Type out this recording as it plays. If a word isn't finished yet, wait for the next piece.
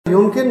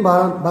योमकिन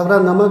बागरा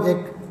नामक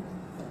एक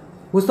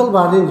coastal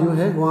warden जो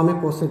है वहाँ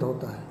में पोस्टेड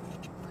होता है।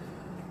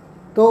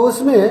 तो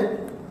उसमें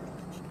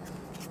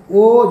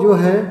वो जो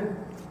है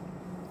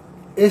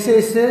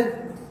ऐसे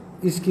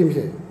स्कीम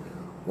से,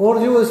 और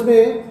जो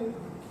उसमें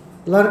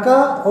लड़का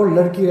और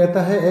लड़की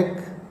रहता है, एक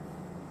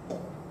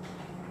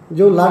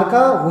जो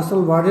लड़का कोस्टल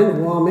वार्डन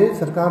वहाँ में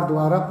सरकार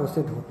द्वारा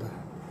पोस्टेड होता है।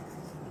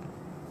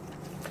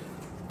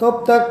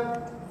 तब तक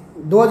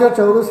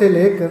 2014 से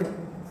लेकर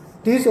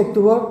 30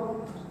 अक्टूबर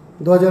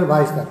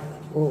 2022 तक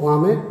वो वहाँ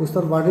में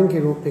कोस्टल वार्डन के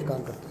रूप में काम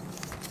करते हैं।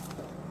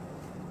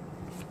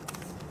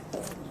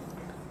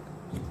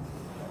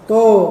 तो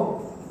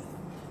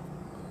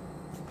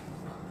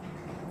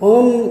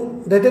ऑन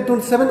डेटेड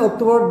 27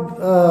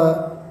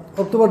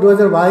 अक्टूबर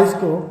 2022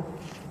 को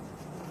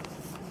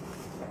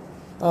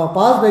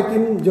 5 व्यक्ति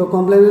जो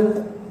कॉम्प्लेनेंट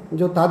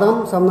जो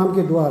तादाम समनाम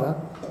के द्वारा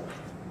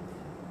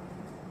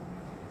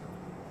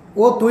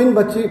वो ट्विन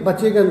बच्चे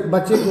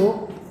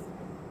को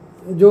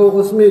जो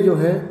उसमें जो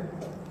है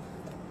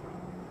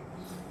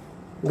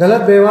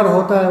गलत व्यवहार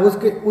होता है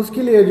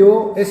उसके लिए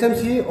जो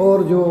एसएमसी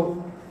और जो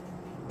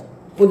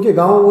उनके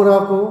गांव वाला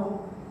को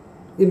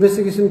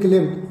इन्वेस्टिगेशन के लिए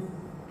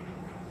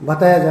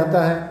बताया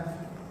जाता है।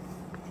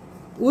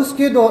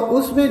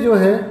 उसमें जो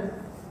है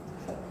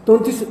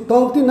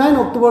 29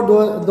 अक्टूबर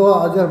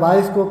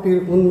 2022 को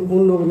फिर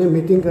उन लोगों ने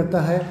मीटिंग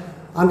करता है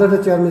under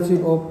the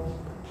chairmanship of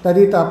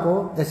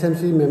तरीतापो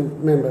SMC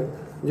member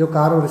जो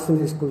कारो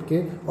रेसिडेंशियल स्कूल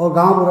के, और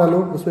गांव वाला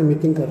लोग उसमें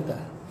मीटिंग करता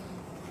है।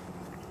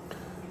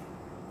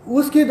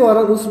 उसके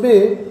दौरान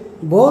उसमें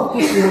बहुत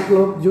कुछ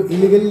मतलब जो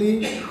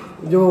इलीगली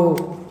जो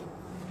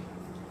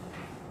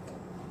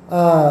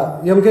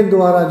यमकिन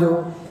द्वारा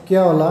जो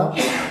किया वाला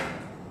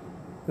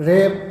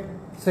rape,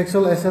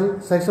 sexual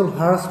assault, sexual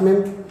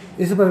harassment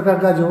इस प्रकार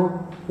का जो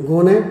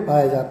गुने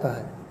पाया जाता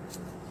है।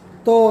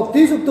 तो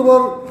 30 अक्टूबर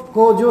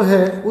को जो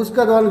है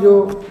उसका दौरान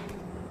जो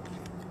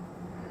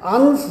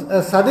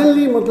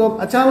सडनली मतलब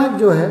अचानक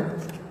जो है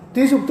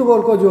 30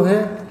 अक्टूबर को जो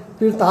है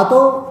फिर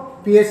तातो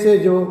पीएस से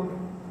जो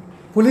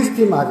पुलिस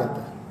टीम आ जाता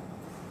है।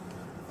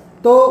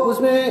 तो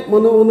उसमें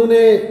उन्होंने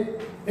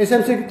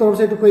एसएमसी की तरफ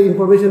से तो कोई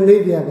इन्फॉर्मेशन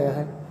नहीं दिया गया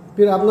है।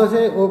 फिर अपना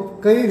से वो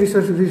कई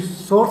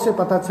रिसोर्स से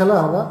पता चला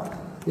होगा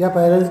या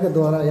पेरेंट्स के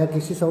द्वारा या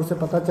किसी सोर्स से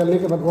पता चलने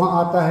के बाद वहाँ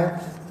आता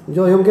है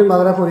जो योमकिन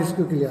बागरा को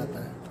रेस्क्यू के लिए आता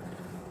है।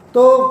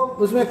 तो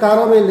उसमें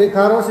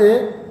कारों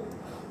से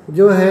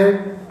जो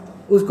है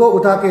उसको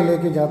उठा के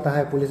लेके जाता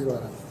है पुलिस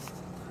द्वारा।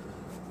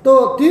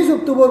 तो 30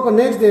 अक्टूबर को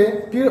नेक्स्ट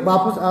डे फिर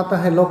वापस आता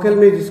है लोकल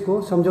में,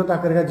 जिसको समझौता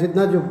करेगा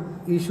जितना जो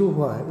इशू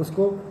हुआ है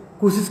उसको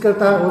कोशिश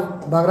करता है उस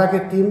बागरा के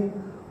टीम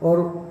और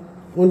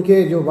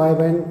उनके जो भाई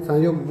बहन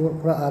सहयोग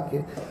पूरा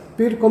आके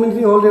फिर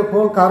कम्युनिटी हॉल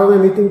कारो में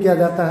मीटिंग किया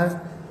जाता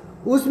है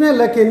उसमें,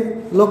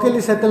 लेकिन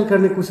लोकली सेटल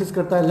करने की कोशिश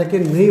करता है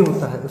लेकिन नहीं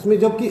होता है उसमें।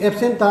 जबकि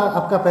एब्सेंट था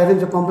आपका पेरेंट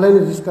जो कंप्लेन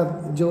जिसका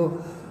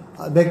जो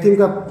व्यक्ति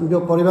का जो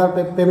परिवार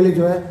फैमिली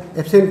जो है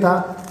एब्सेंट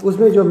था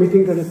उसमें जो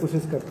मीटिंग करने की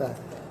कोशिश करता है।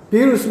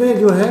 फिर उसमें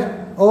जो है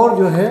और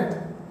जो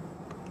है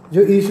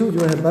जो इशू जो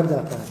है बढ़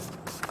जाता है,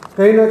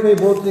 कहीं ना कहीं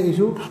बहुत से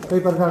इशू कई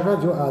प्रकार का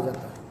जो आ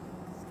जाता है।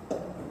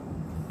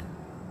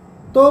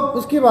 तो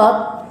उसके बाद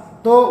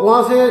तो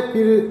वहाँ से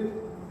फिर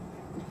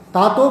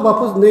तातो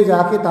वापस नहीं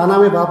जाके ताना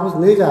में वापस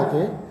नहीं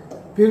जाके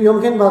फिर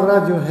योमकिन बागरा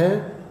जो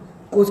है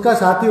उसका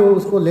साथी वो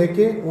उसको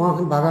लेके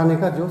वहाँ भगाने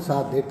का जो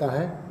साथ देता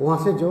है। वहाँ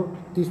से जो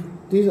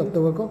 30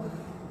 अक्टूबर को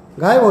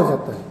गायब हो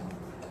जाता है।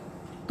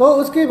 तो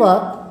उसके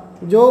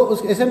बाद जो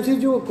उस एसएमसी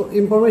जो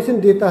इंफॉर्मेशन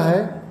देता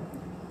है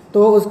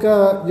तो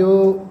उसका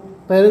जो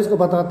पेरेंट्स को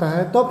बताता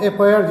है तब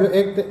एफआईआर जो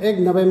 1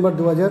 नवंबर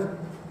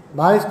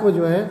 2022 को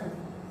जो है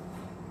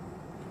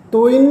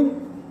तो इन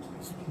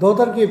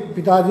डॉटर के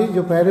पिताजी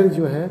जो पेरेंट्स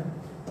जो है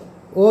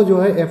वो जो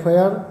है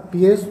एफआईआर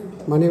पीएस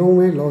मनेगांव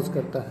में लॉन्च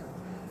करता है।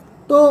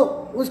 तो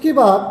उसके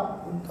बाद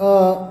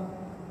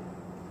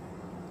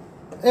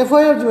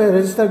एफआईआर जो है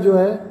रजिस्टर जो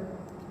है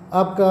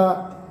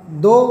आपका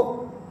 2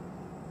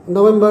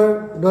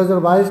 नवंबर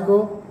 2022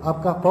 को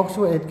आपका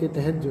पॉक्सो एक्ट के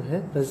तहत जो है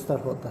रजिस्टर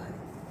होता है।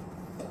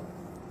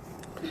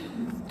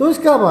 तो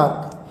इसका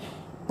बाद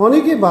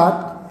होने के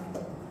बाद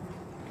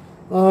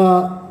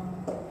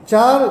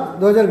 4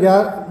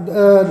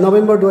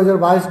 नवंबर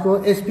 2022 को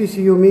एसपी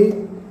शी-योमी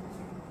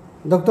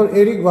डॉक्टर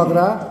एरिक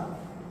बागरा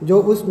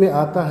जो उसमें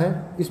आता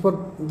है इस पर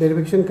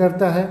वेरिफिकेशन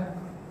करता है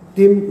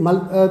टीम।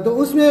 तो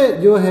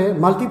उसमें जो है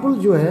मल्टीपल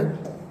जो है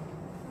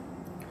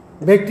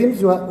विक्टिम्स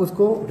जो है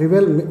उसको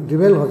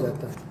रिवेल हो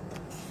जाता है।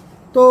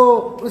 तो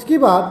उसके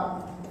बाद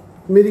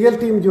मेडिकल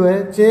टीम जो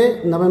है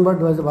 6 नवंबर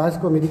 2022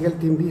 को मेडिकल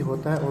टीम भी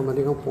होता है और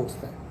मनेगांव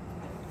पहुंचता है।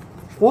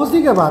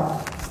 पहुंचने के बाद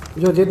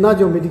जो जितना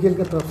जो मेडिकल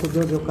की तरफ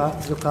से जो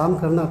काम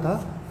करना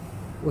था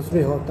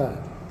उसमें होता है।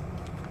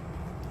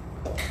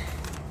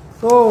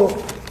 तो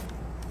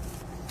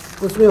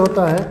उसमें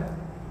होता है।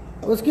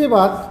 उसके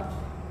बाद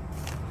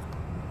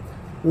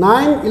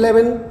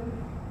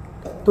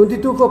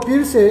 9/11/22 को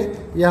फिर से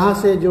यहाँ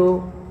से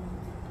जो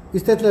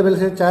स्टेट लेवल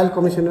से चाइल्ड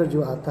कमिश्नर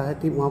जो आता है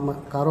टीम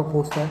वहाँ कारो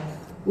पहुँचता है।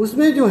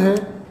 उसमें जो है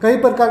कई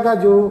प्रकार का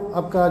जो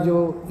आपका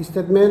जो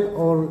स्टेटमेंट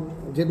और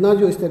जितना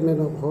जो स्टेटमेंट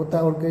होता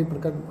है और कई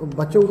प्रकार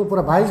बच्चों को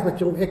पूरा 22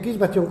 बच्चों 21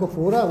 बच्चों को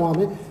पूरा वहाँ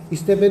में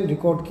स्टेटमेंट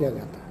रिकॉर्ड किया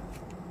जाता है।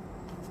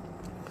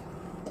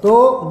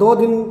 तो 2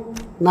 दिन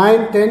 9,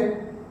 10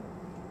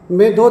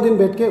 में 2 दिन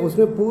बैठ के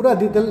उसमें पूरा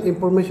डिटेल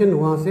इंफॉर्मेशन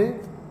वहाँ से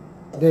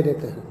दे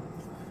देते हैं।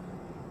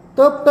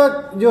 तब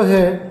तक जो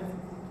है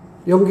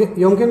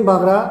योंगिन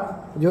बागरा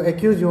जो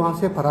एक्यूज वहाँ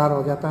से फरार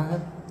हो जाता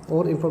है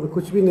और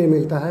कुछ भी नहीं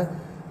मिलता है।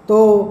 तो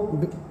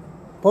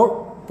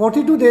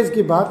 42 डेज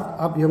के बाद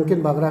अब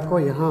योंगिन बागरा को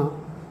यहाँ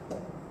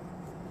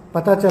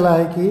पता चला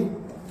है कि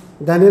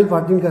डैनियल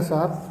पार्टिन के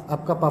साथ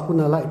आपका पापू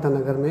नाला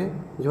ईटानगर में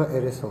जो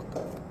अरेस्ट होता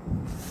है।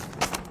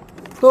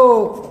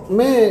 तो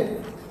मैं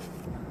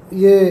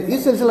ये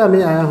इस सिलसिला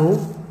में आया हूँ,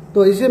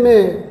 तो इसे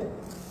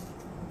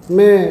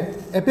मैं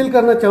अपील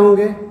करना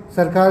चाहूँगे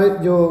सरकार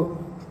जो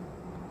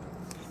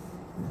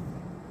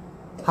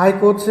हाई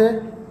कोर्ट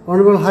से,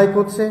 ऑनरेबल हाई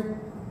कोर्ट से,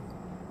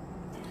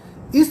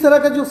 इस तरह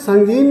का जो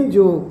संगीन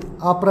जो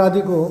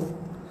अपराधी को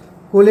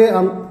खुले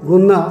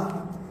गुना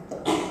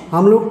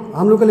हम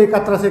लोग के लिए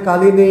खतरा से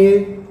काली नहीं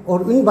है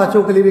और इन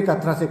बच्चों के लिए भी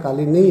खतरा से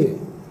काली नहीं है।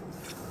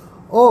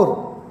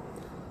 और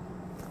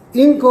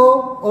इनको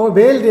और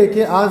बेल दे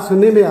के आज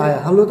सुनने में आया,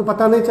 हम लोग तो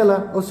पता नहीं चला,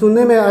 और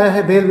सुनने में आया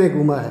है बेल में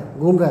घूम रहा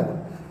है।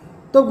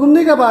 तो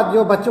घूमने के बाद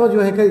जो बच्चों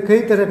जो है कई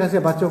तरह से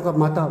बच्चों का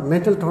माता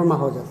मेंटल ट्रॉमा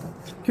हो जाता है,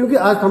 क्योंकि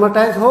आज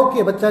ट्रॉमाटाइज हो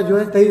कि बच्चा जो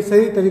है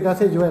सही तरीका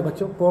से जो है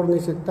बच्चों पढ़ नहीं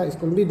सकता,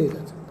 स्कूल भी नहीं जा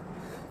सकता।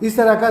 इस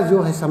तरह का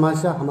जो है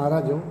समस्या हमारा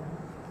जो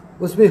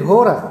उसमें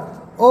हो रहा है।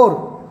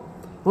 और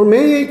मैं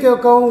यही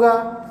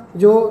कहूँगा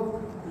जो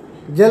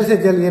जल्द से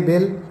जल्द ये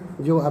बेल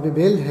जो अभी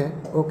बेल है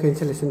वो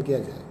कैंसिलेशन किया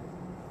जाए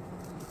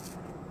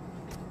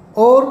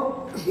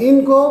और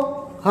इनको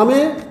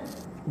हमें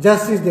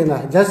जस्टिस देना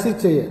है, जस्टिस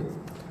चाहिए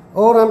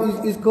और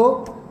हम इसको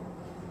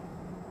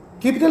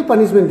कैपिटल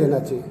पनिशमेंट देना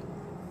चाहिए।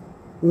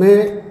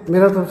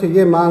 मेरा तरफ से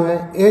ये मांग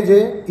है, एज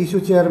ए इशू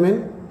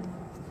चेयरमैन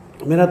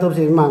मेरा तरफ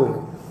से ये मांग है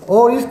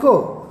और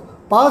इसको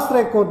पास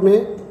ट्रैक कोर्ट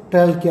में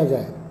ट्रायल किया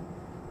जाए।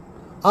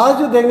 आज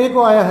जो देखने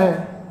को आया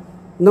है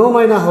 9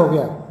 महीना हो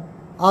गया,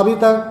 अभी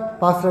तक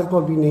पास ट्रैक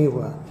कोर्ट भी नहीं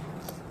हुआ।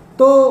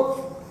 तो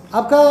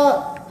आपका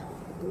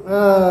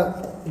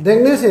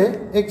देखने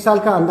से 1 साल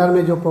का अंदर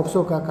में जो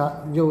पॉक्सो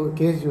का जो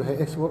केस जो है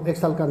 1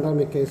 साल का अंदर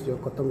में केस जो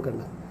खत्म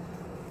करना,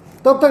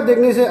 तब तक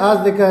देखने से आज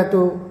देखा है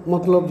तो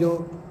मतलब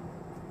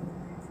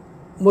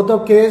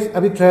केस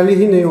अभी ट्रायल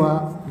ही नहीं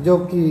हुआ, जो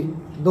कि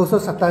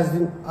 227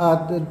 दिन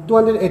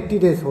 280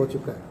 डेज हो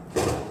चुका है।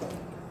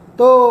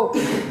 तो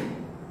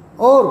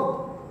और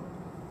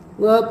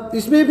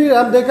इसमें भी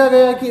अब देखा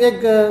गया कि एक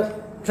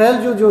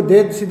ट्रायल जो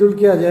डेट शेड्यूल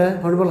किया जाए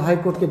ऑनरेबल हाई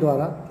कोर्ट के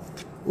द्वारा,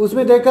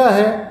 उसमें देखा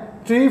है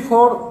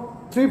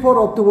 3-4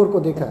 अक्टूबर को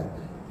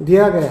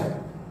दिया गया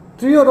है,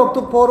 3 और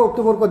 4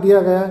 अक्टूबर को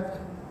दिया गया है।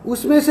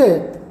 उसमें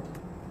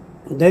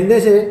देखने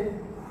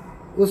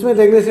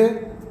से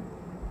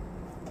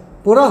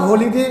पूरा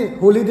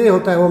हॉलीडे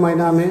होता है वो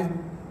महीना में,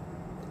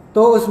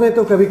 तो उसमें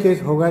तो कभी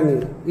केस होगा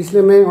नहीं।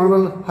 इसलिए मैं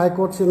ऑनरेबल हाई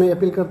कोर्ट से मैं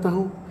अपील करता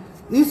हूँ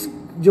इस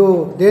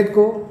जो डेट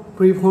को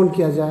प्रीपोन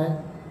किया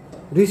जाए,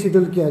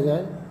 रीशेड्यूल किया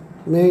जाए।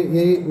 मैं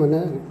यही मैंने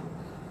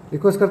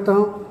रिक्वेस्ट करता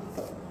हूँ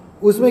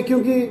उसमें,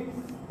 क्योंकि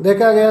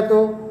देखा गया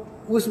तो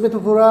उसमें तो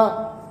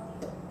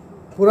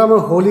पूरा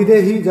हॉलीडे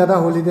ही ज़्यादा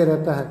हॉलीडे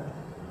रहता है।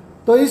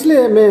 तो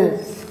इसलिए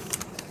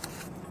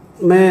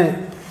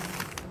मैं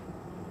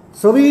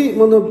सभी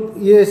मतलब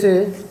ये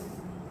से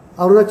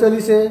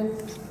अरुणाचली से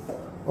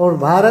और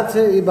भारत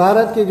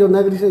के जो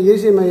नागरिक से ये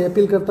से मैं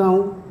अपील करता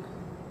हूँ,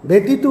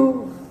 बेटी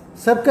तो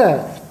सबका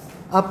है,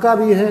 आपका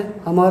भी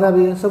है, हमारा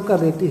भी है, सबका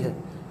बेटी है।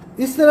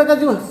 इस तरह का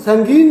जो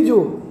संगीन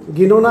जो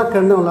घिनौना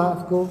करने वाला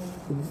उसको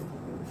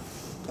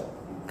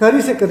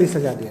कड़ी से कड़ी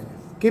सजा दिया जाए,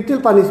 कैपिटल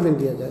पनिशमेंट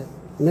दिया जाए।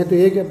 मैं तो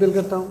यही अपील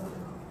करता हूँ।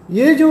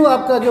 ये जो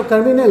आपका जो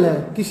क्रिमिनल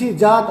है किसी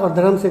जात और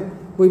धर्म से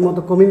कोई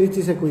मतलब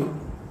कम्युनिटी से कोई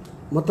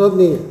मतलब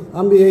नहीं है।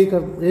 हम भी यही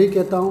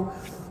कहता हूँ,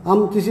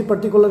 हम किसी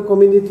पर्टिकुलर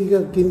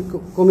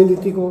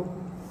कम्युनिटी को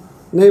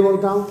नहीं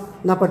बोलता हूँ,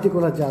 ना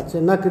पर्टिकुलर जात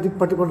से, ना किसी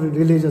पर्टिकुलर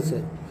रिलीजन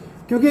से,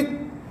 क्योंकि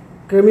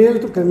क्रिमिनल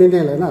तो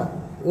क्रिमिनल है ना,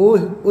 वो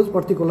उस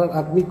पर्टिकुलर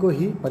आदमी को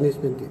ही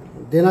पनिशमेंट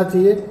देना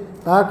चाहिए,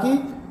 ताकि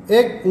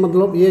एक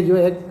मतलब ये जो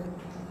एक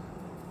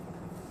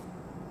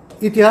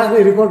इतिहास में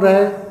रिकॉर्ड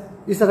रहे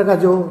इस तरह का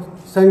जो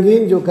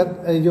संगीन जो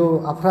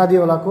अपराधी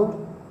वाला को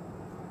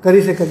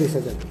कड़ी से कड़ी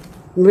सजा।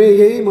 मैं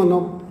यही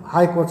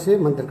हाई कोर्ट से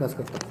मैं दरखास्त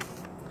करता हूँ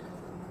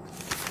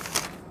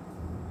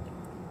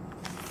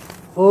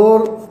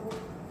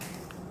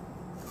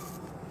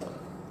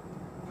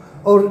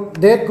और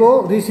डेट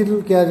को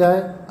रीशेड्यूल किया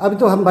जाए। अभी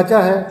तो हम बचा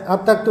है,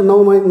 अब तक तो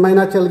 9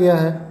 महीना चल गया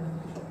है,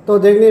 तो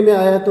देखने में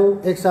आया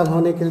तो 1 साल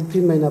होने के लिए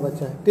 3 महीना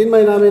बचा है। 3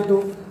 महीना में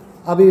तो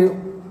अभी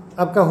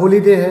आपका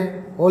हॉलीडे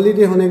है,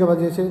 हॉलीडे होने की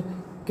वजह से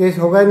केस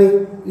होगा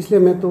नहीं। इसलिए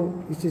मैं तो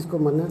इस चीज़ को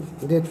माना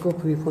डेट को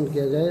प्रीपोन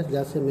किया जाए,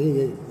 जैसे मैं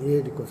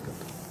ये रिक्वेस्ट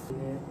करता हूँ।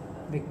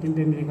 विक्टिम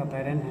भी मेरी का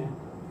पेरेंट है,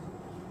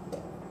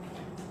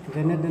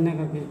 देने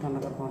का केस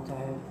नगर पहुँचा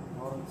है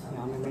और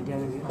यहाँ में मीडिया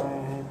में भी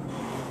आया है।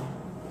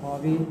 और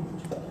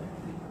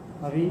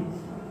अभी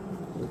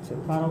अच्छा।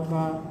 कारो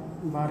का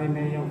बारे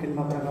में या किन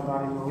बकरा का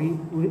बारे में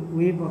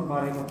वही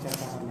बारे में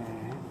चर्चा करने आए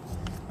हैं।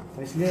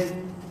 तो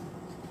इसलिए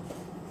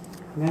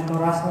मैं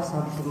थोड़ा सा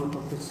सब तो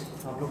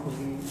कुछ आप लोग को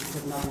भी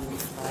जितना भी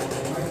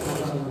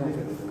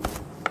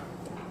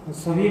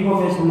सभी को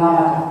मैं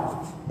सुनाना चाहता हूँ।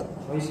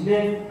 तो इसलिए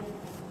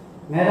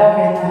मेरा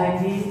कहना है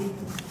कि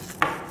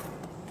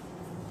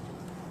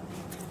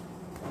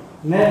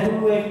मैं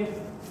तो एक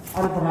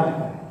अनपढ़ा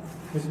लिखा है,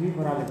 कुछ भी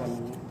पढ़ा लिखा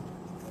नहीं है।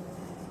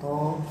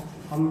 तो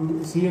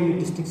हम सी-योमी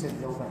डिस्ट्रिक्ट से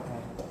बिलोंग करता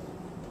है,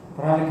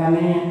 पढ़ा लिखा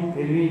नहीं है,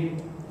 फिर भी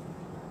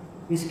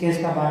इस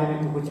केस का बारे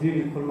में तो कुछ भी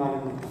बिल्कुल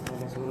मालूम नहीं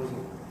था शुरू से।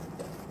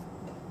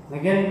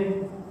 लेकिन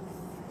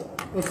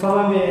उस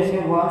समय में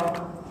ऐसे हुआ,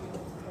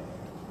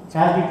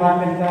 चाइल्ड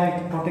डिपार्टमेंट का एक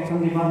प्रोटेक्शन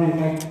डिपार्टमेंट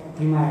का एक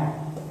टीम आया,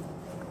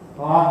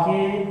 तो आके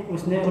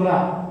उसने बोला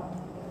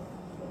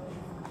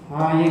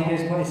हाँ ये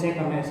केस को ऐसे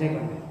करना ऐसे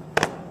करना।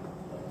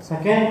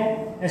 सेकेंड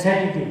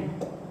SIT टीम,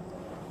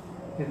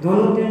 ये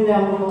दोनों टीम ने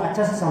हम लोग को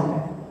अच्छा से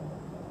समझा,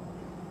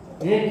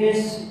 ये केस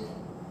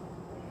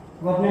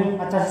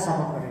गवर्नमेंट अच्छा से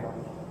सपोर्ट करेगा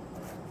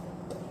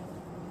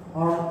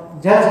और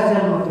जल्द से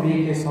जल्द मतलब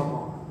ये केस सॉल्व होगा।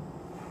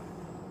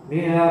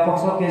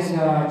 पॉक्सो केस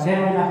 6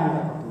 महीना का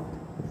अंदर खत्म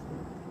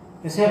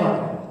ऐसे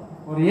बताया,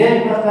 और ये भी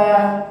बताया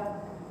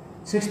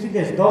 60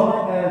 डेज 2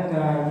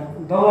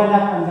 महीना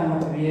के अंदर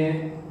मतलब ये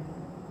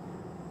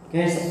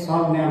केस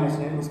सॉल्व नहीं होने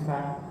से उसका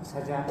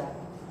सजा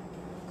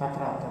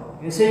खतरा होता है,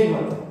 ऐसे ही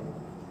बताया।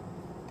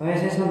 तो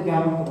ऐसे सुन के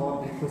हम लोग तो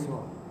बहुत खुश हुआ।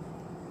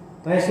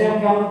 तो ऐसे हो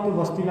कि हम लोग तो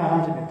बस्ती में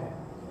आराम से बैठे हैं,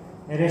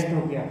 अरेस्ट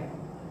हो गया,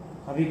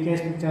 अभी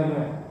केस तो चल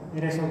रहा है,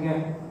 अरेस्ट हो गया,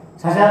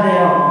 सजा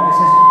दिया होगा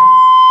ऐसे से।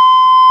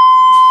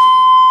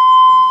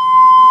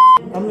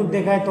 हम लोग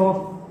देखा है तो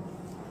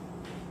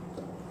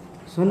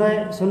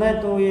सुना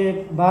तो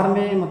ये बार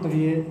में मतलब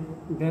ये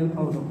बेल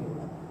आउट हो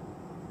गया,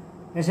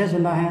 ऐसे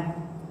सुना है।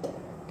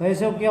 तो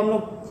ऐसे हो कि हम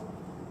लोग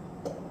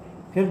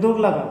फिर दुख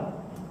लगा,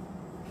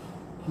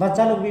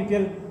 बच्चा लोग भी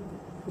फिर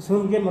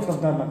सुन के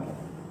मतलब डर लग गया।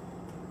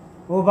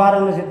 वो बार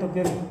आने से तो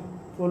फिर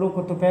वो लोग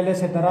को तो पहले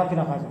से डरा के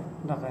रखा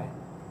है,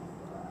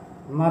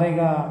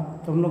 मारेगा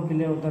तुम लोग के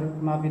लिए, उधर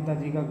माँ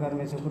पिताजी का घर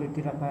में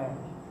सिक्योरिटी रखा है,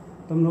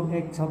 तुम लोग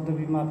एक शब्द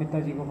भी माँ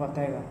पिताजी को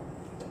बताएगा,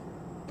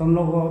 तुम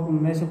लोग को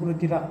मैं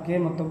सिक्योरिटी रख के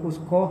मतलब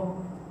उसको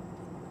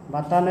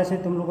बताने से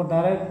तुम लोग को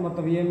डायरेक्ट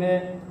मतलब ये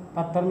मैं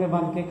पत्थर में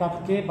बांध के काट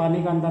के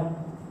पानी के अंदर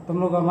तुम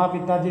लोग का माँ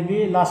पिताजी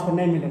भी लाश को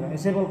नहीं मिलेगा,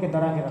 ऐसे बोल के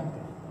डरा के रखते हैं।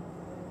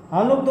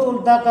 हम लोग तो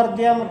उल्टा कर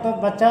दिया,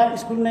 मतलब बच्चा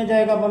स्कूल नहीं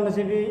जाएगा बोलने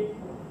से भी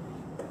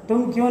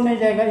तुम क्यों नहीं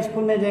जाएगा,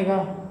 स्कूल नहीं जाएगा,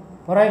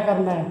 पढ़ाई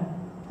करना है।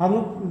 हम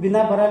लोग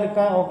बिना पढ़ा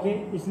लिखा ओके,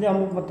 इसलिए हम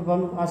लोग मतलब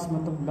हम आज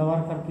मतलब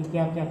लवार करके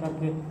क्या क्या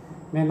करके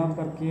मेहनत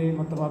करके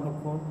मतलब हम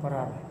लोग को पढ़ा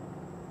रहे हैं।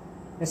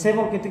 ऐसे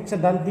वो कितने से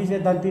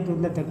दंती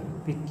टूटने तक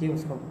पीट के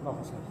उसको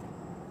वापस करते।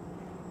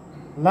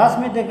 लास्ट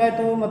में देखा है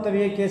तो मतलब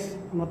ये केस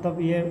मतलब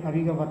ये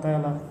अभी का बताया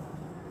ला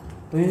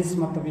ट्विंस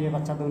मतलब ये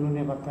बच्चा दोनों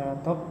ने बताया,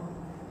 तब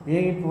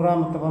ये पूरा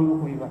मतलब हम लोग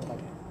को भी बता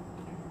दिया।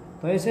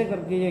 तो ऐसे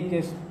करके ये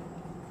केस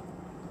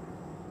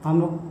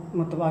हम लोग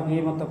मतलब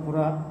आगे मतलब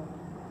पूरा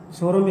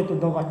शुरू में तो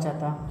 2 बच्चा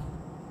था,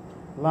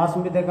 लास्ट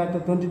में देखा तो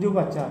 22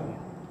 बच्चा आ गया।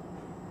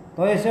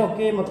 तो ऐसे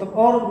ओके मतलब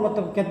और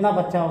मतलब कितना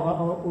बच्चा होगा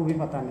वो भी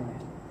पता नहीं है।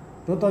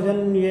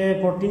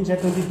 2014 से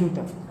 22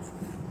 तक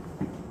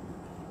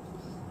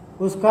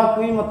उसका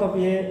कोई मतलब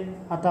ये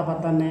आता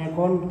पता नहीं है,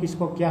 कौन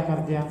किसको क्या कर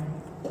दिया,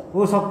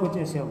 वो सब कुछ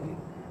ऐसे हो गया।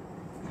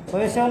 तो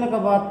ऐसे होने के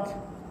बाद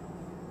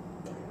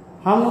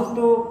हम लोग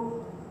तो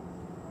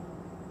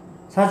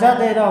सजा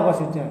दे रहा होगा,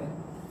 सोचा है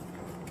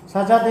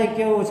सजा दे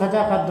के वो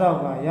सजा काट रहा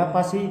होगा या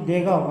फांसी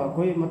देगा होगा,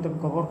 कोई मतलब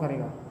कवर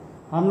करेगा।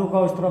 हम लोग का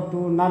उस तरफ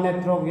तो ना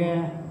नेटवर्क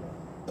है,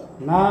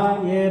 ना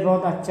ये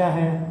रोड अच्छा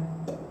है,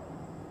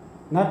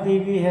 ना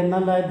टीवी है, ना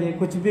लाइट है,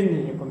 कुछ भी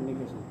नहीं है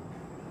कम्युनिकेशन।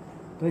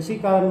 तो इसी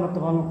कारण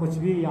मतलब हम लोग कुछ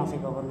भी यहाँ से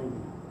कवर नहीं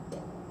मिला,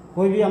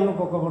 कोई भी हम लोग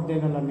को कवर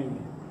देने वाला नहीं है।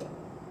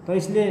 तो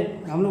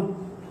इसलिए हम लोग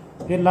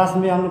फिर लास्ट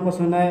में हम लोग को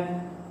सुना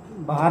है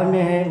बाहर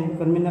में है,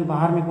 क्रिमिनल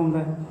बाहर में घूम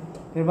रहा है।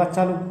 फिर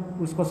बच्चा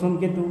लोग उसको सुन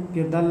के तो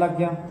फिर डर लग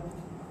गया,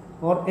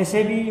 और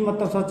ऐसे भी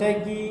मतलब सोचा है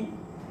कि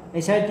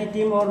SIT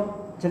टीम और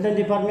चिल्ड्रन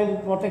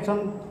डिपार्टमेंट प्रोटेक्शन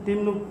टीम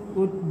लोग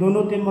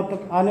दोनों टीम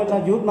मतलब आने वाला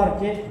झूठ मार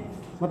के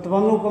मतलब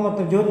हम लोग को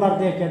मतलब झूठ मार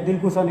दिया क्या दिल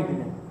घुसाने के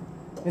लिए,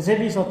 ऐसे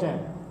भी सोचा है।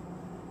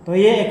 तो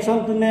ये एक्शन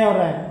तो नहीं हो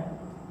रहा है,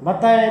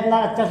 बताया इतना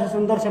अच्छा से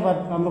सुंदर से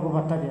बात हम लोग को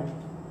बता दिया,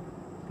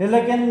 फिर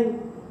लेकिन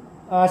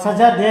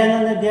सजा दिया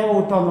नहीं दिया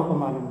वो तो हम लोग को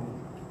मालूम है।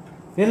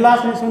 फिर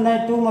लास्ट में सुना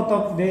है तू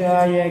मतलब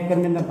ये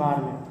क्रिमिनल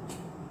बाहर में,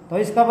 तो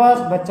इसका बाद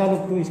बच्चा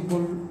लोग तो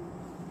स्कूल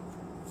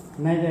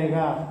नहीं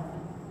जाएगा,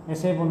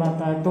 ऐसे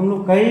बुलाता है, तुम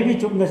लोग कहीं भी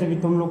चुपने से भी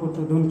तुम लोग को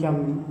तो ढूंढ क्या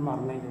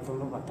मारना ही, तुम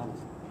लोग बताने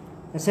से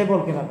ऐसे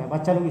बोल के रखा है,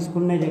 बच्चा लोग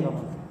स्कूल नहीं जाएगा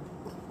बोलते।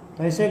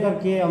 तो ऐसे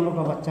करके हम लोग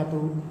का बच्चा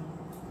तो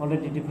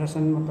ऑलरेडी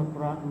डिप्रेशन मतलब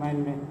पूरा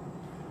माइंड में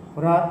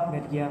पूरा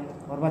बैठ गया,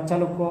 और बच्चा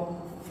लोग को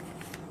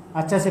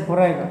अच्छा से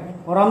पढ़ाएगा।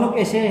 और हम लोग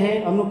ऐसे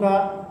है, हम लोग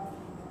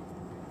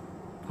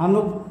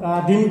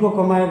दिन को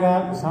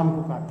कमाएगा, शाम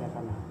को खाता है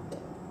खाना,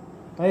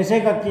 तो ऐसे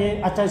करके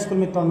अच्छा स्कूल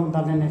में तो हम लोग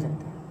डालने नहीं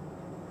सकते।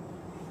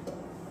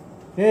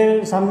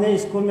 फिर सामने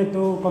स्कूल में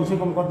तो कम से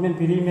कम गवर्नमेंट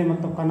फ्री में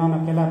मतलब खाना वाना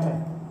खिलाता है।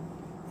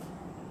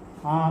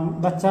 हाँ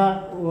बच्चा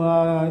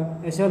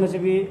ऐसे होने से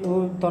भी वो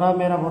थोड़ा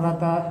मेरा बोल रहा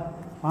था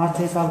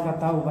 5-6 साल का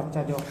था वो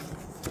बच्चा जो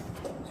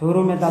शुरू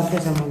में डालते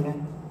समय में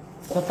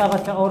छोटा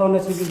बच्चा और होने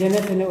से भी देने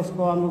देने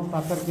उसको हम लोग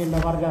पाकर के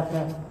लबार जाता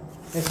है।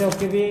 ऐसे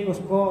होके भी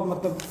उसको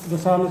मतलब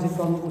दूसरा होने से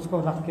तो हम उसको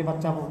रख के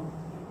बच्चा को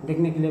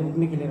देखने के लिए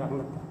भूखने के लिए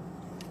रखना था।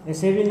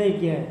 ऐसे भी नहीं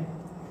किया है,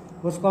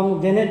 उसको हम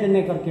देने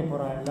देने करके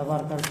पड़ा है,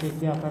 लबार करके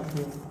क्या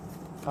करके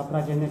कपड़ा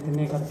देने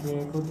देने करके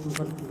खुद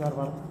घर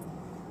बार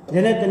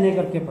देने देने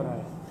करके पड़ा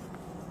है।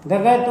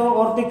 देखा तो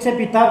और दिख से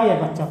पिता भी है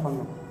बच्चा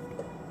पढ़ना,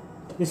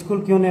 स्कूल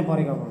क्यों नहीं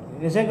पढ़ेगा बोल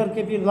के ऐसे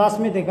करके फिर लास्ट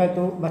में देखा है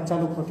तो बच्चा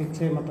लोग को ठीक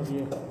से मतलब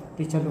ये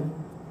टीचर लोग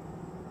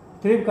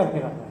ट्रिप करके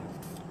रखा है।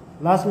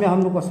 लास्ट में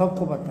हम लोग को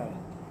सबको पता है।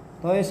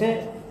 तो ऐसे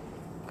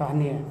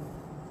कहानी है।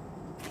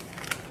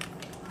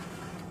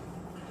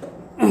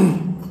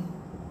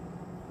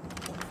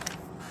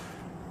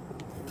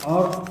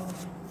 और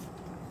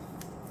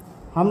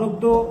हम लोग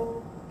तो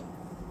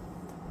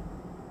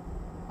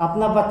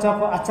अपना बच्चा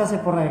को अच्छा से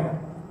पढ़ाएगा,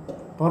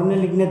 पढ़ने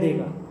लिखने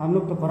देगा। हम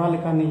लोग तो पढ़ा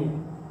लिखा नहीं है।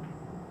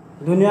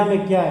 दुनिया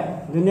में क्या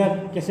है, दुनिया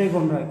कैसे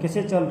घूम रहा है,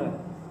 कैसे चल रहा है,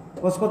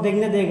 उसको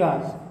देखने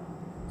देगा,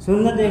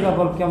 सुनने देगा।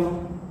 बोल के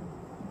हम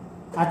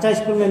अच्छा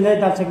स्कूल में नहीं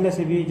डाल सकने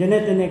से भी जने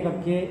तेने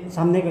करके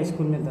सामने का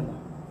स्कूल में डाला।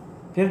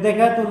 फिर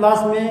देखा तो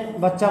लास्ट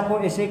में बच्चा को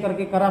ऐसे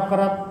करके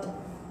खराब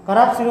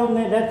सिर्फ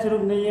नहीं, डेट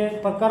सिर्फ नहीं है,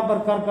 प्रकार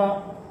प्रकार का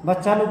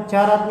बच्चा लोग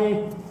 4 आदमी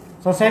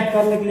सुसाइड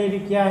करने के लिए भी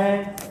किया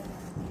है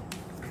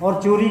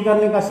और चोरी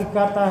करने का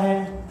सिखाता है।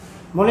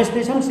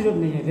 मोलेस्टेशन सिर्फ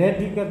नहीं है, रेप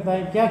भी करता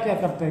है, क्या क्या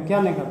करता है, क्या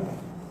नहीं करता है,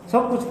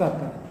 सब कुछ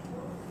करता है।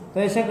 तो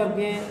ऐसे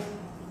करके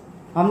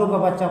हम लोग का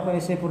बच्चा को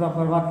ऐसे पूरा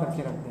बर्बाद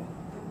करके रख दिया।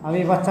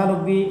 अभी बच्चा लोग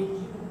भी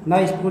ना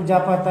स्कूल जा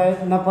पाता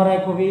है, ना पढ़ाई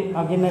को भी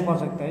आगे नहीं पढ़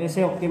सकता है।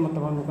 ऐसे होके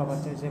मतलब हम लोग का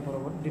बच्चा ऐसे पूरा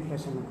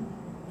डिप्रेशन में।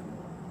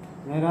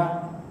 मेरा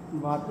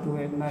बात तो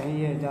इतना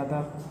ही है, ज़्यादा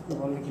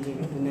बोलने के लिए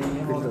नहीं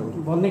है। और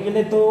बोलने के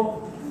लिए तो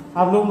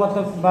आप लोग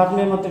मतलब बाद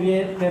में मतलब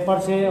ये पेपर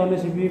से होने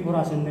से भी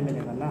पूरा सुनने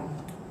मिलेगा ना।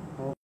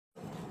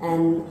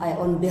 And I,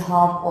 on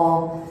behalf of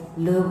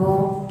Lugo,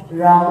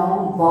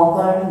 Ramo,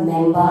 Bogar,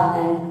 Memba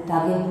and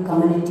Tagin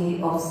community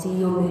of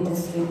Shi-yomi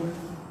District,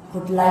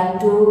 would like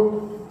to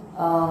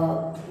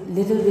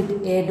little bit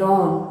add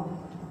on,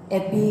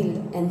 appeal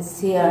and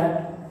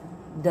share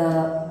the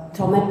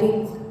traumatic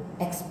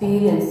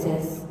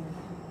experiences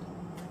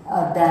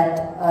that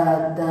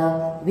the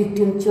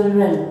victim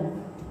children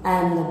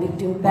and the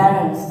victim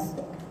parents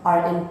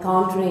are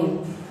encountering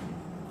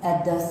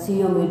at the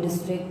Shi-yomi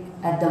District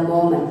at the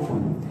moment.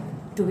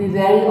 To be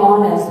very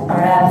honest,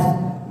 perhaps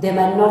they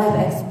might not have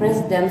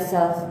expressed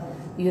themselves,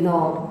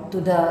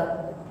 to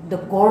the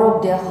core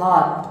of their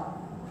heart.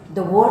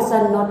 The words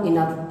are not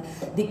enough.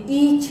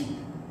 Each,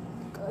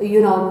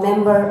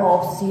 member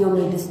of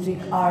Shi-yomi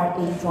District are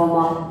in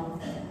trauma,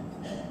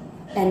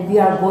 and we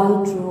are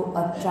going through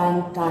a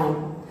trying time.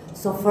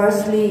 So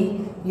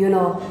firstly,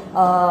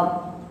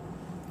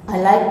 I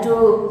like to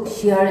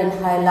share and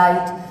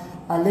highlight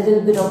a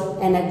little bit of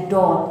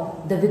anecdote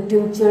the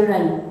victim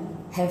children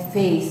have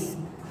faced.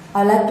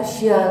 I like to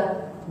share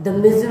the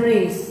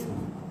miseries,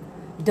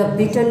 the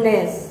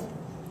bitterness,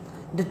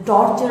 the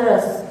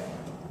tortures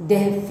they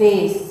have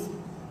faced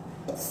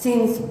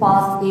since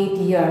past 8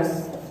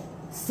 years,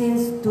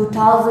 since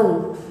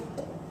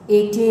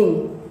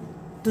 2014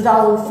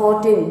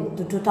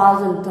 to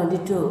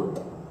 2022.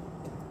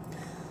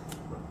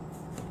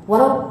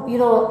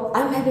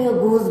 I'm having a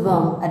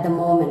goosebump at the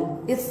moment.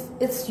 It's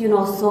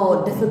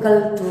so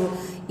difficult to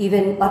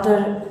even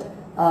utter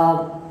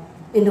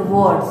in the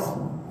words.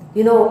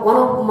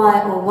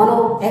 One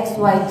of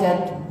XYZ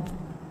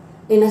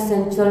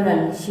innocent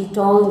children, she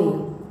told me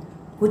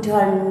with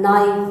her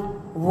naive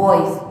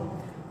voice,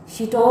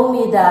 she told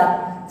me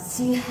that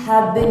she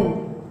had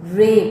been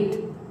raped,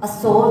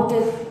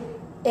 assaulted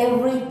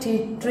every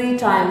three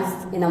times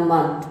in a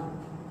month.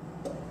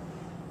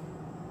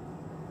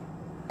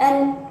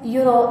 And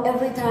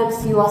every time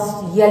she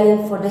was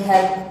yelling for the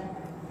help,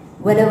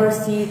 whenever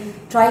she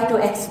tried to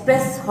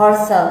express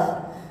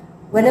herself,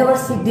 whenever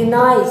she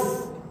denies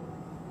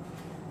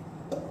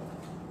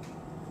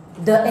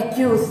the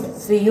accused,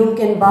 Sri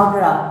Yumken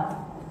Bagra,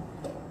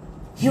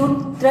 he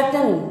would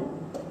threaten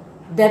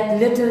that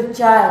little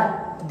child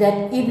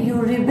that if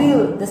you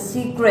reveal the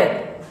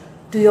secret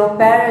to your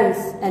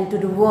parents and to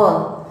the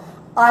world,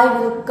 I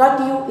will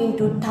cut you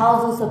into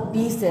thousands of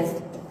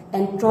pieces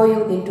and throw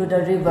you into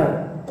the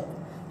river.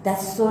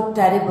 That's so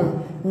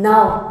terrible.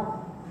 Now,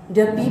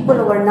 the people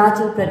of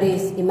Arunachal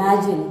Pradesh,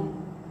 imagine,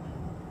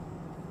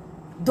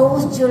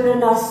 those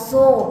children are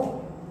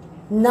so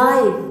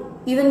naive.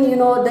 Even,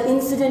 the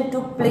incident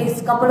took place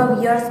a couple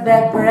of years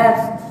back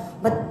perhaps,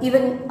 but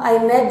even I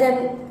met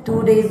them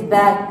 2 days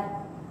back.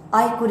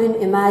 I couldn't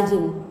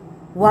imagine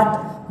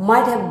what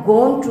might have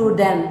gone through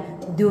them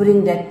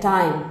during that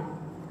time.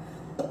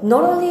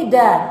 Not only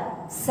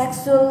that,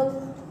 sexual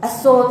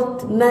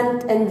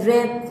assaultment and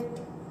rape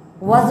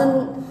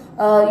wasn't,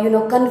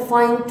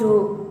 confined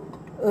to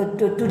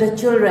the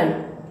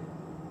children.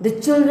 the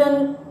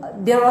children,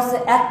 there was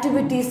an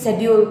activity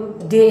schedule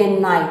day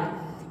and night.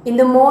 In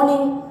the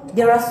morning,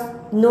 there was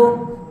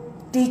no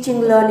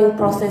teaching learning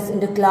process in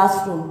the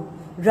classroom.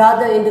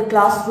 Rather, in the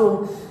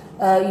classroom,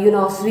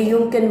 Sri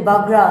Yunken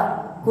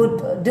Bagra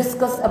would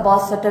discuss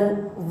about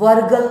certain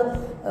Vargal,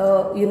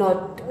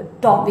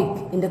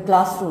 topic in the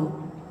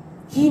classroom.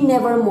 He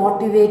never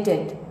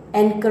motivated,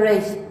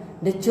 encouraged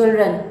the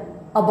children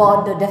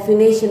about the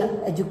definition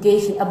of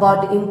education,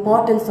 about the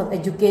importance of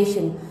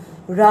education.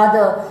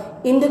 Rather,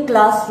 in the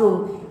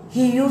classroom,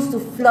 he used to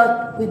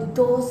flirt with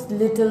those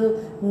little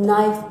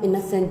naive,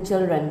 innocent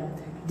children.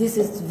 This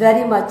is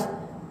very much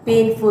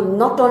painful,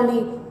 not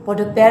only for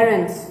the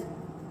parents,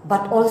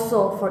 but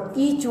also for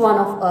each one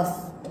of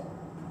us.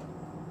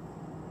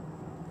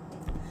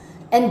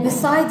 And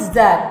besides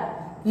that,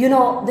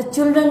 the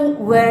children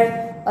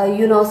were,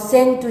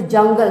 sent to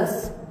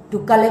jungles to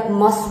collect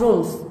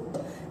mushrooms.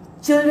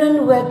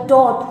 Children were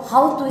taught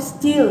how to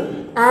steal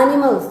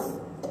animals,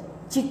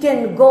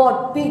 chicken,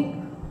 goat, pig,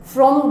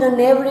 from the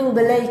neighboring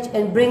village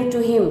and bring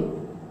to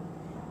him.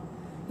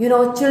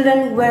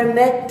 Children were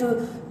made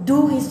to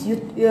do his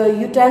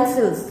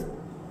utensils,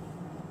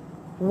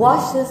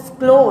 wash his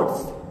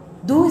clothes,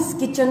 do his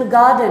kitchen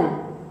garden.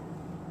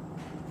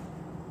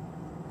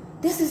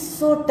 This is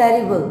so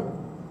terrible.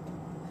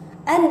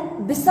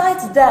 And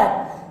besides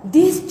that,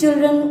 these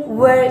children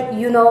were,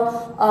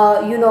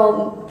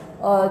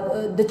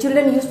 the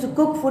children used to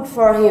cook food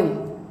for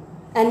him.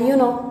 And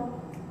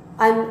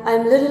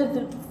I'm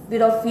little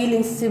bit of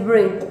feeling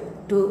shivering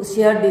to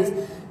share this.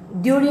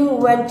 During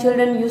when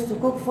children used to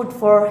cook food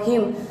for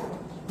him,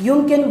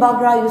 Yunken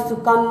Bagra used to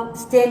come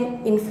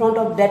stand in front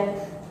of that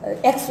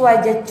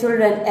XYZ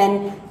children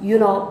and,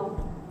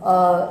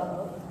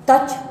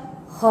 touch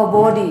her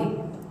body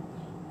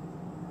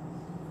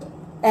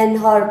and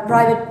her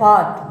private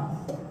part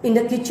in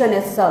the kitchen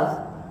itself.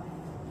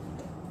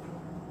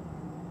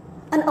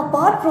 And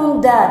apart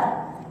from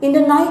that, in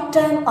the night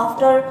time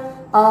after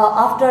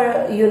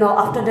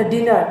the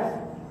dinner,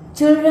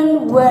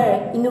 children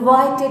were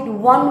invited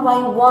one by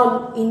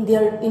one in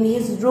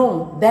his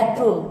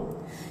bedroom.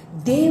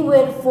 They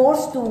were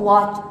forced to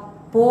watch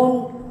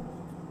porn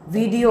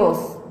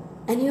videos.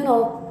 And you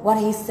know what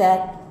he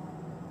said?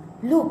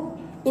 Look,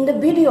 in the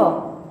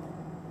video,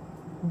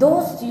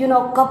 those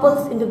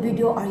couples in the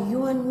video are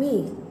you and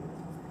me.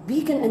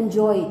 We can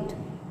enjoy it.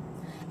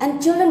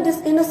 And children,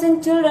 these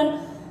innocent children,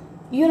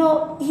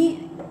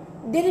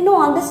 they didn't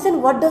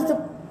understand what does the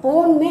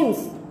porn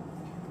means.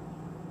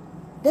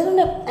 They don't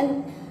have,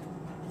 and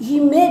he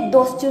made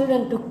those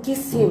children to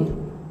kiss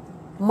him,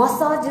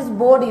 massage his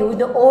body with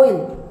the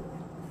oil,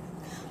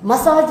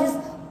 massage his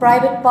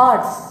private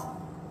parts.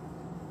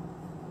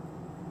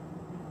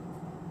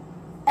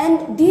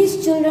 And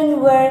these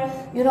children were,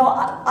 even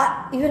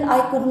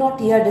I could not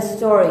hear the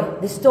story.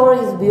 The story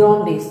is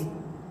beyond this.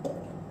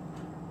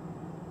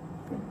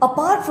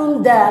 Apart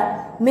from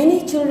that,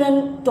 many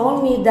children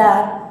told me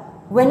that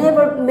many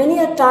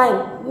a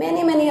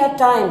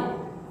time,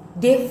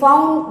 they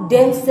found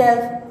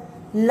themselves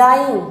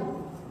lying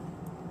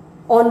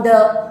on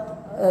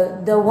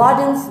the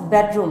warden's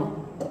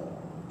bedroom.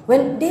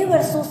 When they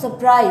were so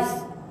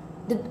surprised,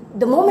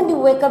 the moment they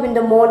wake up in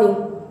the morning,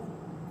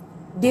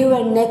 they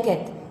were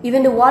naked.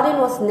 Even the warden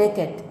was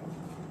naked,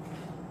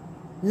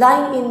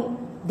 lying in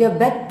their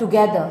bed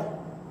together.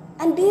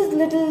 And these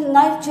little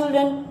naive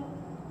children,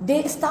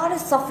 they started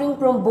suffering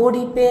from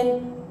body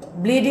pain,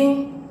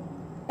 bleeding,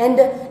 and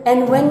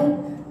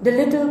when the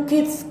little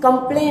kids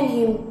complain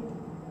him,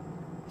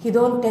 he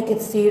don't take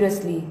it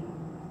seriously.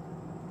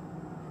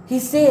 He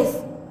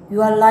says,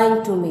 "You are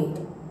lying to me,"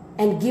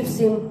 and gives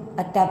him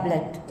a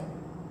tablet.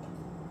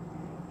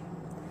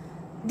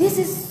 This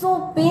is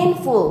so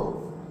painful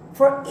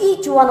for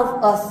each one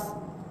of us.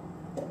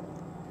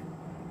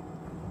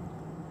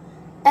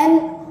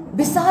 And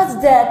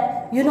besides that,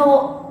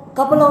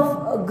 couple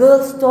of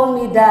girls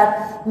told me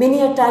that many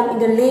a time in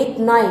the late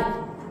night,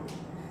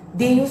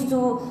 they used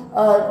to,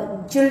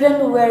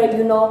 children were,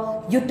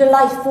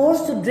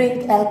 forced to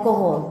drink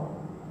alcohol,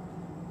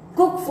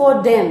 cook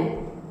for them,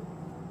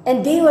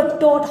 and they were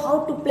taught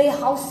how to play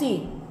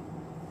housey,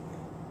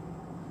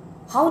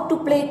 how to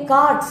play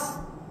cards.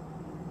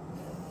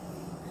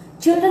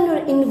 Children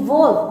were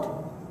involved.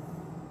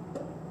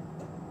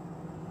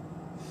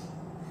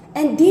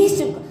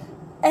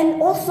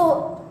 And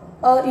also,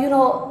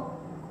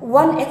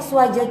 one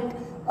XYZ,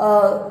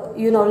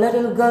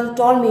 little girl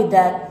told me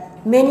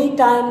that many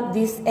times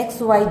this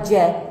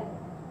XYZ,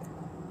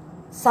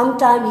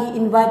 sometimes he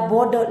invite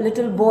both the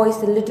little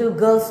boys and little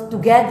girls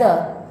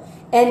together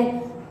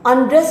and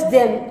undress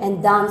them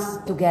and dance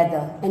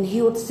together, and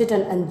he would sit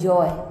and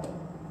enjoy.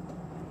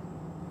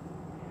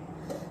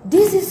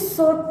 This is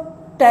so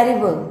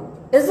terrible,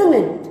 isn't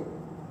it?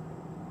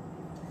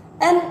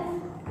 And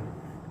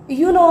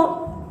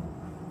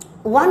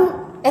one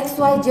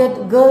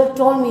XYZ girl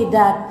told me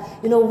that,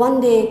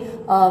 one day,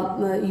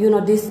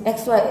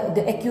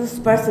 the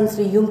accused person,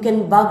 Sri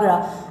Yunken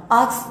Bagra,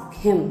 asked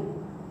him,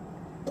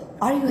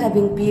 "Are you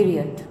having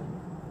period?"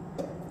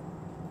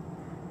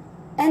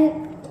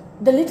 And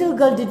the little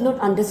girl did not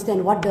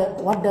understand what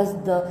does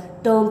the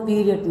term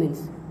period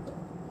means.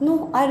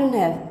 No, I don't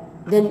have.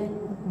 Then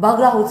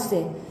Bagra would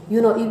say,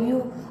 you know, if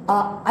you,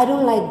 I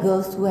don't like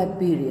girls who have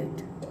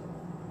period.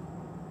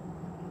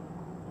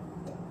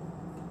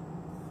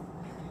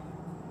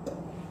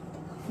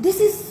 This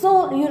is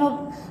so, you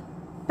know,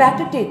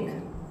 pathetic.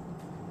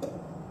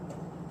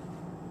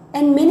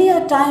 And many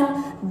a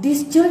time,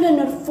 these children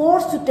are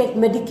forced to take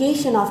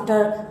medication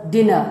after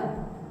dinner.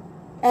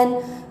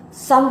 And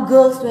some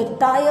girls were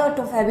tired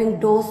of having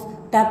those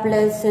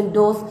tablets and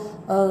those,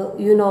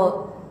 you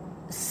know,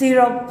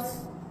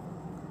 syrups.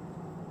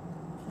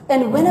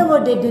 And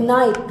whenever they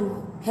denied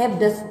to have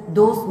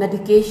those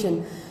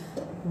medication,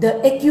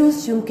 the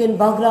accused Yumken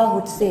Bagra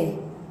would say,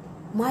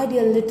 my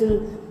dear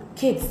little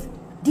kids,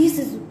 this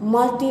is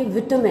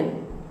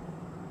multivitamin.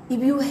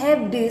 If you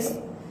have this,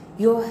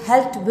 your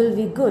health will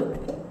be good.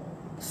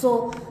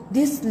 So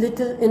these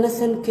little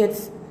innocent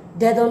kids,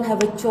 they don't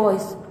have a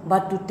choice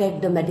but to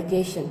take the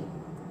medication.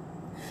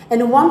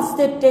 And once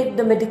they take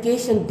the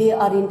medication, they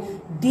are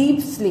in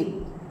deep sleep.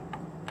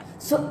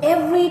 So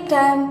every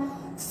time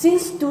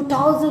since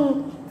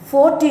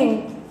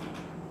 2014,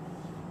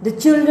 the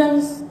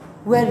children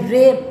were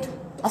raped,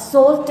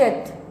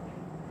 assaulted.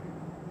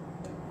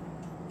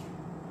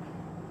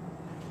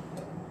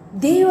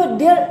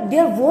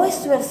 Their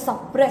voice were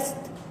suppressed,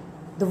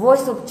 the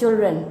voice of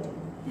children,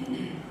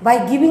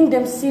 by giving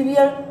them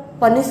severe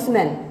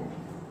punishment.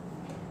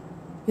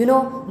 You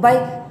know,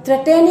 by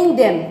threatening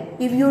them,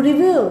 if you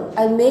reveal,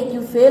 I'll make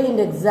you fail in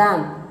the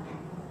exam.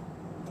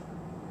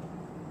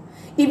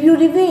 If you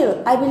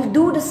reveal, I will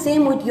do the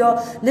same with your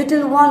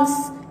little ones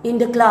in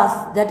the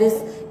class, that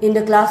is in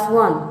the class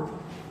 1.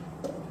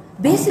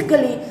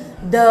 Basically,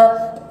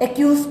 the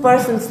accused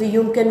persons, the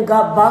Yumken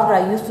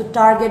Bagra, used to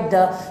target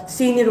the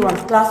senior ones,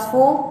 class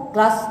 4,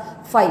 class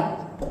 5.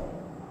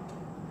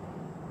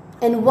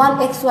 And one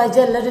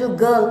XYZ little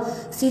girl,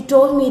 she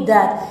told me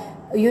that,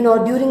 you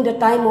know, during the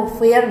time of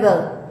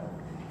farewell,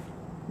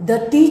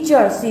 the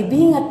teacher, see,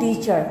 being a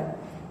teacher,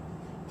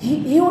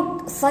 he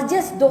would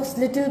suggest those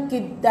little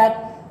kids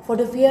that for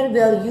the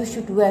farewell you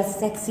should wear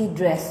sexy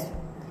dress.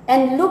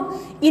 And look,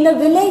 in a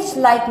village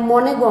like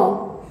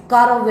Monegong,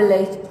 Karo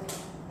village,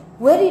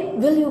 where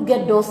will you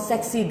get those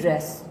sexy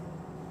dress?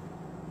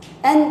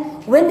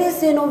 And when they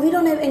say, no, we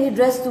don't have any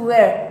dress to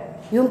wear,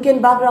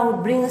 Yumken Bagra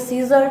would bring a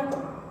scissor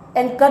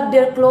and cut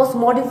their clothes,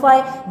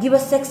 modify, give a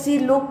sexy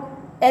look,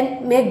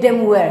 and make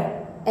them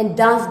wear. And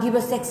dance, give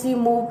a sexy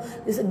move,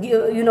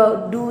 you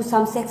know, do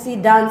some sexy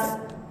dance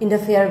in the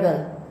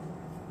farewell.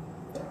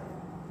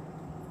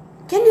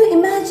 Can you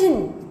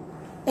imagine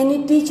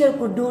any teacher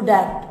could do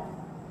that?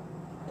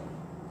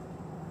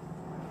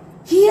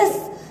 He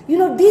has, you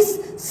know, this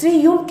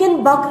Sri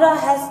Yumken Bagra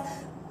has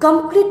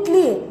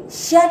completely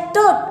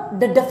shattered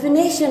the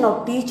definition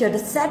of teacher,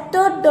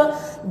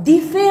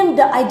 defamed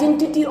the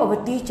identity of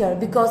a teacher,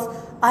 because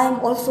I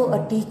am also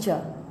a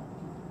teacher.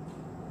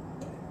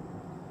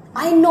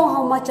 I know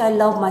how much I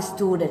love my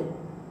student.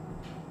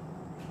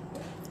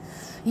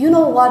 You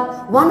know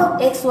what? One of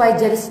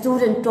XYZ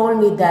students told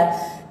me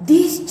that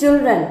these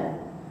children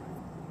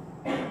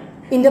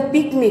in the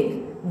picnic,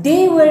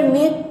 they were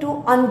made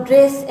to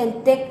undress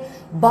and take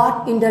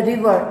bath in the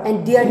river,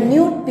 and their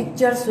nude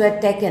pictures were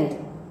taken.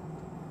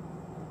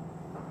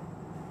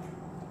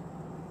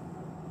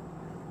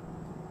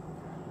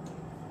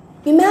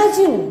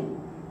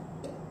 Imagine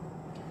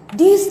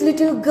these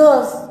little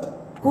girls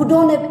who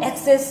don't have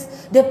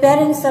access, their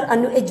parents are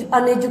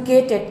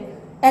uneducated,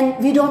 and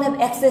we don't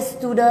have access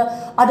to the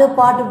other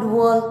part of the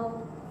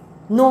world.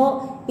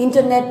 No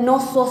internet, no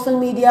social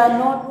media,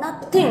 no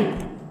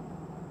nothing.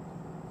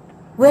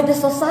 Where the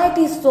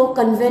society is so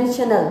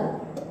conventional.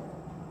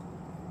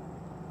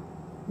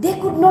 They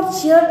could not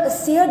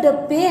share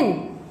the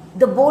pain,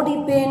 the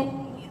body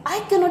pain. I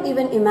cannot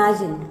even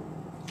imagine.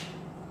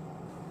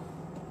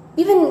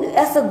 Even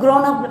as a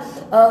grown-up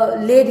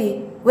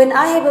lady, when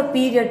I have a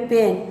period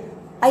pain,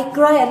 I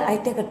cry and I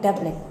take a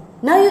tablet.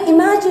 Now you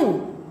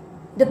imagine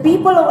the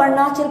people of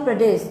Arunachal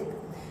Pradesh,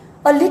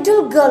 a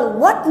little girl,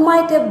 what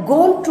might have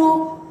gone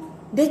through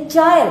the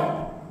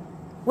child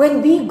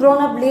when we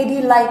grown-up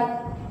lady, like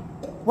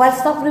while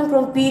suffering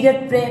from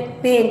period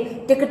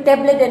pain, take a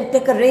tablet and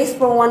take a rest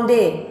for one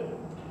day.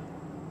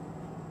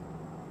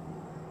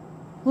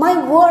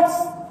 My words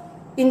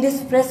in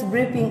this press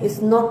briefing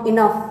is not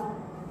enough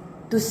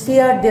to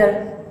share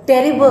their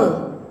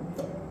terrible,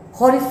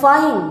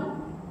 horrifying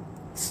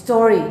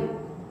story.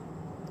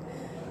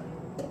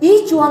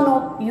 Each one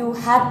of you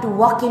have to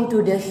walk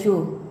into their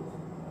shoe,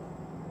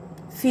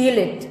 feel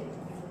it.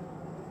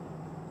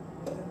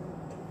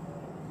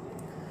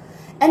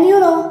 And you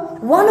know,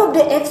 one of the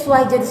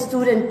XYZ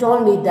students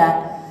told me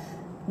that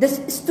the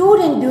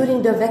student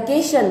during the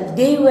vacation,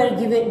 they were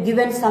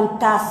given some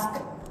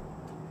task.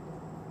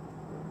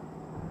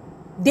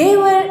 They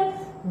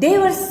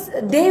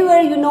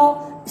were, you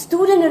know,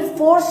 students were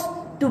forced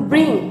to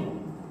bring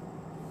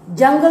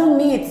jungle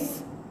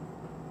meats,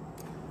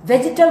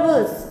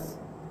 vegetables,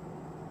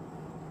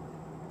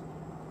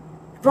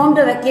 from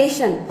the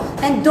vacation,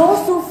 and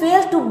those who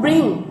fail to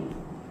bring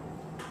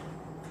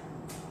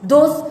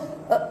those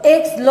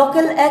eggs,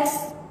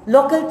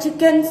 local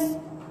chickens,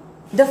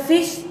 the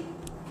fish,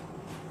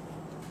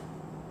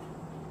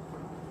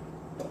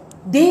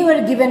 they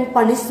were given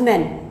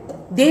punishment.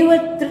 They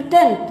were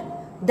threatened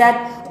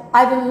that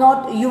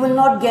you will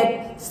not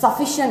get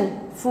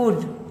sufficient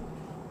food.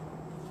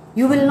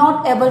 You will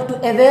not able to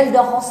avail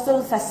the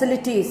hostel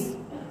facilities.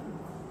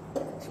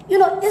 You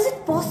know, is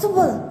it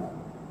possible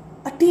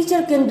a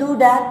teacher can do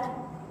that?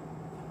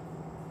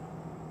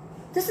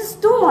 This is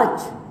too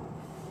much.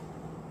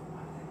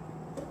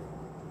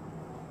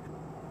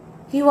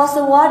 He was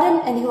a warden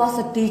and he was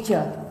a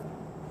teacher.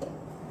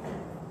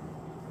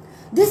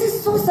 This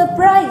is so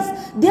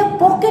surprised. Their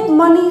pocket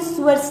monies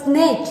were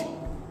snatched.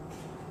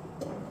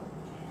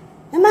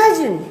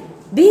 Imagine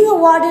being a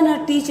warden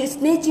or teacher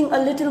snatching a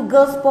little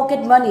girl's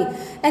pocket money,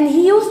 and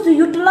he used to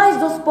utilize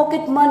those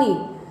pocket money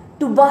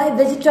to buy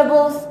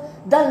vegetables,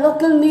 the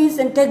local meals,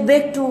 and take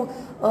back to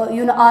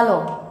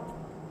Alo.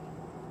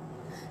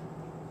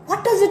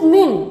 What does it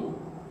mean?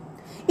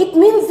 It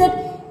means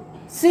that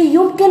Sri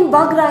Yumken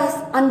Bagra has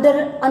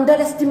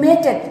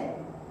underestimated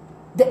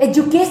the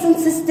education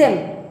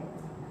system,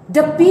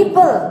 the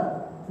people,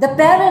 the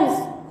parents,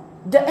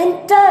 the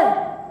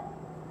entire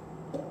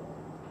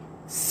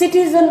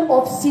citizen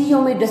of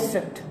Shi-yomi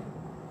District.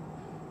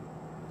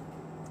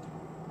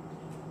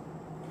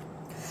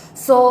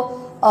 So,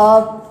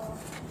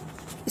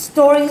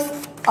 stories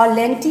are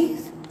lengthy.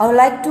 I would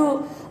like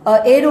to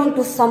add on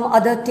to some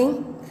other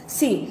thing.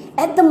 See,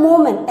 at the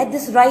moment, at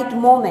this right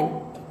moment,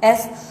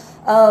 as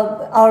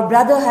our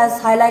brother has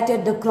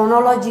highlighted the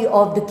chronology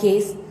of the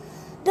case,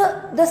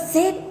 the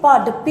sad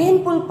part, the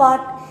painful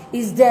part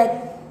is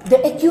that the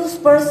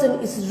accused person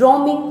is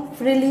roaming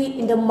freely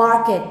in the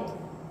market.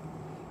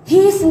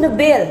 He is in the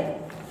bail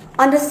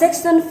under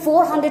section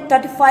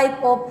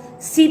 435 of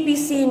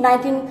CPC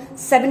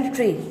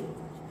 1973.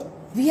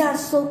 We are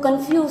so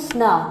confused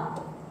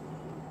now,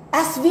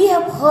 as we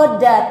have heard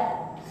that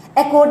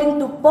according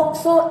to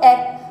POCSO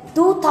Act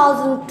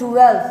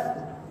 2012,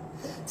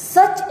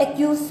 such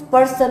accused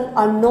persons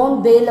are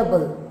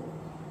non-bailable,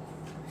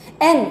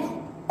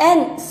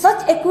 and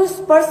such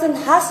accused person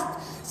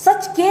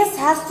such case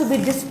has to be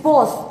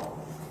disposed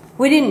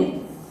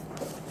within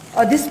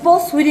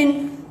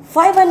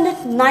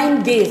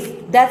 509 days.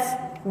 That's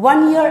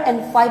 1 year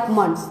and 5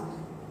 months.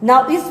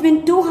 Now it's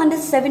been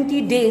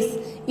 270 days,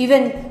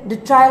 even the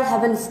trial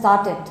haven't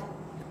started.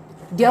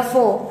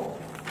 Therefore,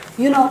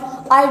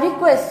 I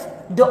request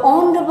the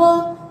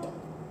Honorable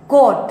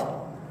Court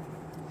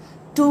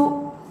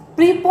to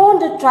prepone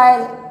the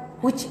trial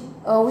which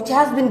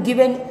has been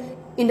given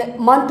in the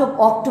month of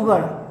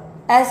October,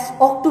 as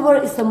October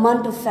is a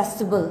month of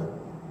festival,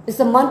 it's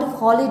a month of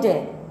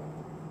holiday.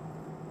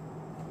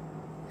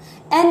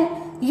 And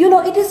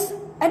it is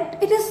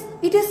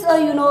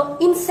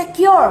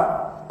insecure,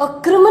 a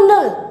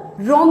criminal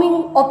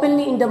roaming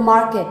openly in the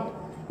market,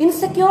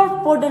 insecure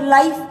for the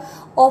life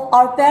of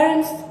our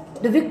parents,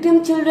 the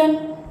victim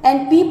children,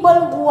 and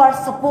people who are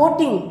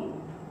supporting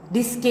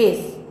this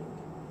case.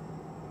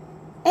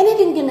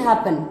 Anything can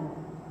happen.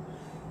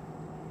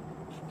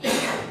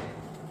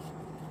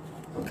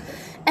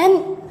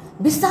 And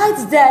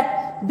besides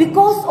that,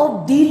 because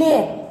of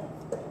delay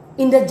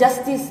in the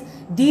justice,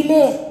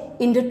 delay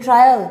in the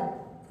trial,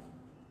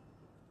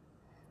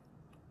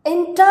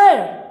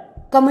 entire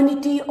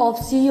community of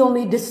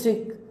Shi-yomi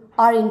District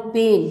are in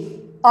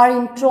pain, are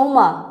in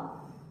trauma.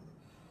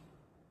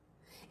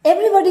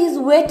 Everybody is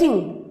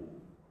waiting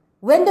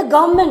when the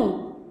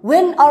government,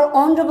 when our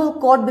Honorable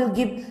Court will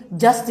give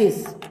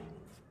justice.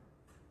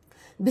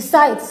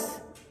 Besides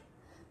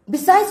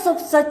of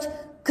such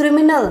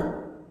criminal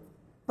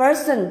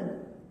person,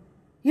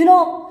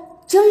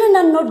 children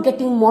are not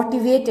getting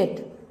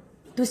motivated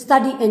to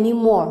study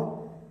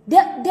anymore. They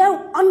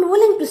are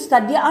unwilling to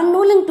study, they are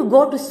unwilling to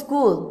go to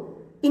school,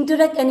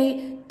 interact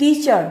any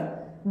teacher.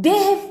 They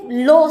have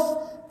lost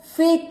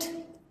faith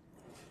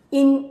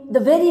in the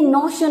very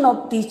notion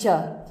of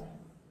teacher,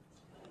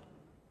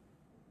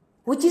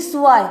 which is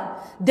why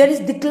there is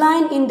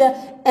decline in the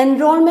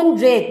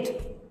enrollment rate.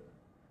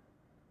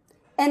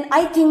 And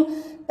I think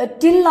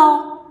till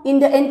now in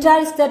the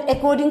entire state,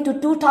 according to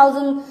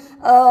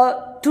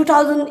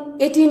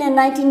 2018 and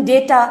 19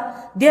 data,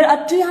 there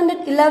are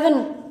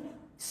 311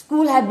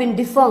 schools have been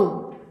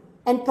defunct,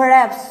 and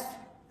perhaps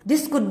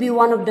this could be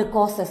one of the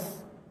causes,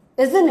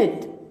 isn't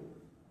it?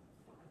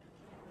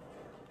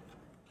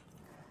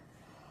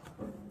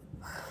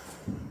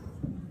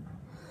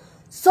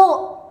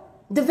 So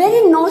the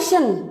very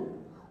notion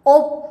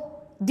of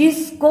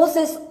these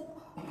causes,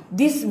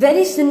 this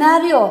very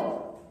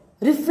scenario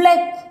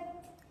reflect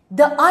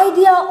the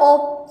idea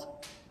of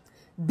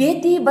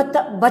Beti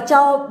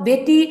Bachao,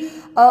 Beti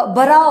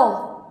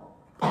Barao,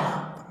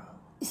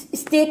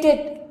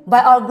 stated by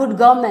our good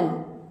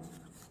government.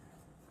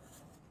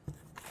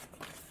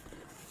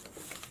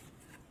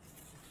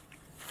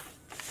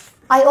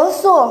 I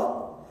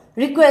also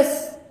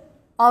request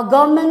our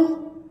government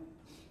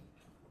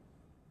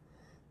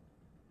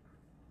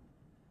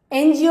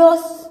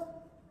NGOs,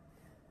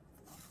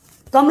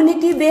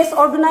 community-based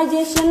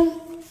organizations,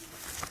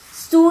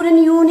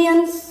 student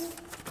unions,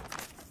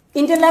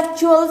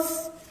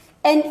 intellectuals,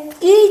 and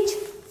each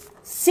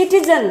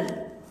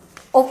citizen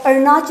of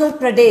Arunachal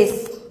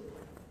Pradesh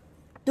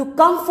to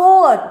come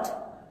forward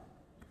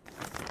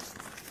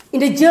in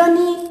the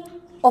journey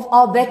of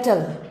our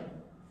battle.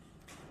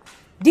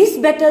 This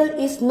battle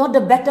is not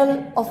the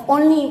battle of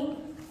only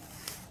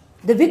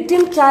the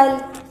victim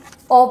child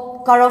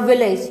of Karo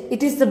village.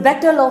 It is the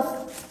battle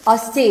of our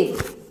state.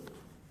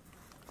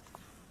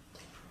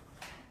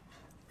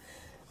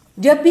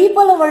 Dear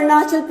people of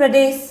Arunachal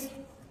Pradesh,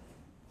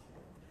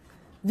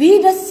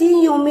 we the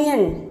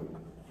Shi-yomian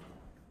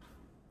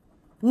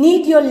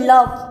need your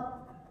love,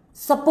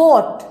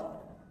 support,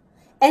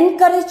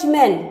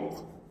 encouragement.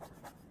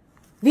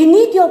 We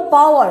need your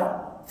power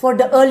for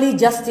the early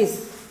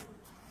justice.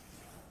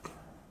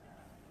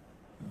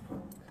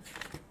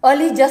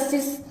 Early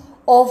justice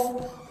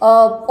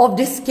of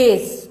this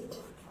case.